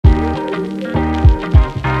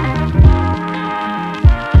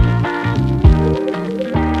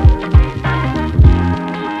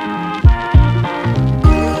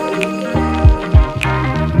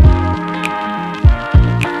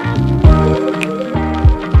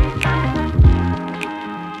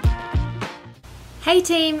Hey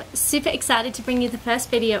team, super excited to bring you the first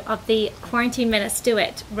video of the Quarantine Made Us Do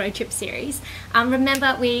It road trip series.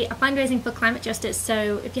 Remember, we are fundraising for climate justice,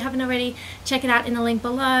 so if you haven't already, check it out in the link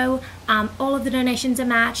below. All of the donations are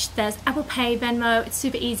matched. There's Apple Pay, Venmo, it's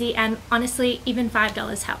super easy, and honestly, even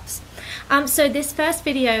 $5 helps. So this first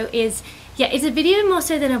video is, it's a video more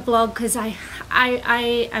so than a vlog because I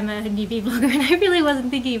am a newbie vlogger and I really wasn't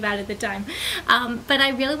thinking about it at the time. But I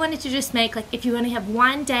really wanted to just make, like, if you only have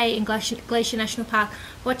one day in Glacier National Park,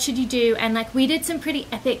 what should you do? And like, we did some pretty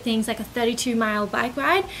epic things, like a 32-mile bike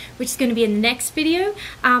ride, which is going to be in the next video.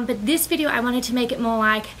 But this video, I wanted to make it more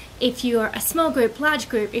like, if you're a small group, large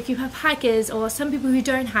group, if you have hikers or some people who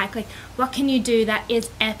don't hike, like, what can you do that is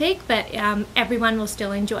epic but everyone will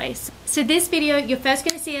still enjoy. So this video, you're first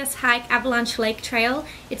going to see us hike Avalanche Lake Trail.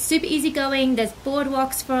 It's super easy going, there's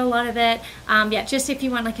boardwalks for a lot of it, just if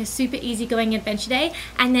you want like a super easy going adventure day.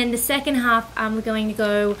 And then the second half, we're going to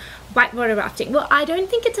go whitewater rafting. Well, I don't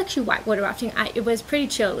think it's actually whitewater rafting, it was pretty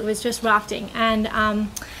chill, it was just rafting. And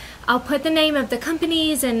I'll put the name of the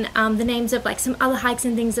companies and the names of like some other hikes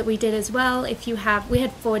and things that we did as well. If you have, we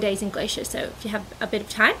had 4 days in Glacier, so if you have a bit of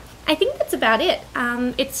time. I think that's about it.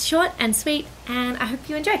 It's short and sweet, and I hope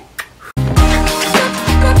you enjoy.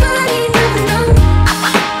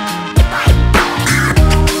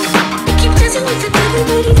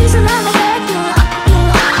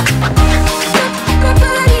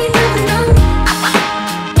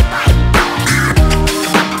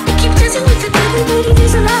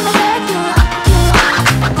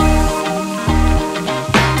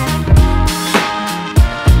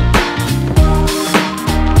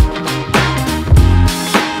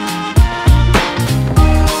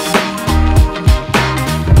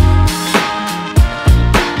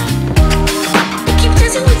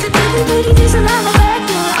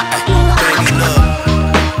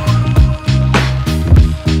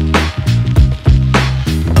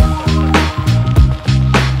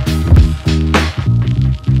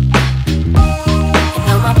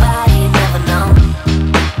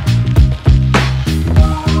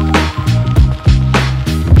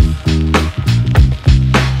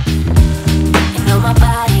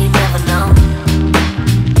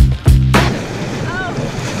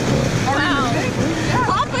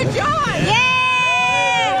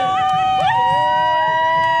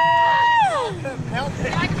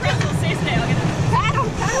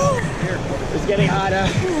 It's getting hotter.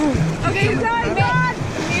 Okay, you're going, man.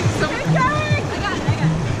 We need some. Keep going. I got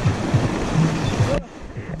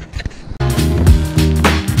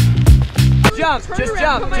it.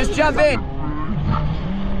 Jump, just jump in.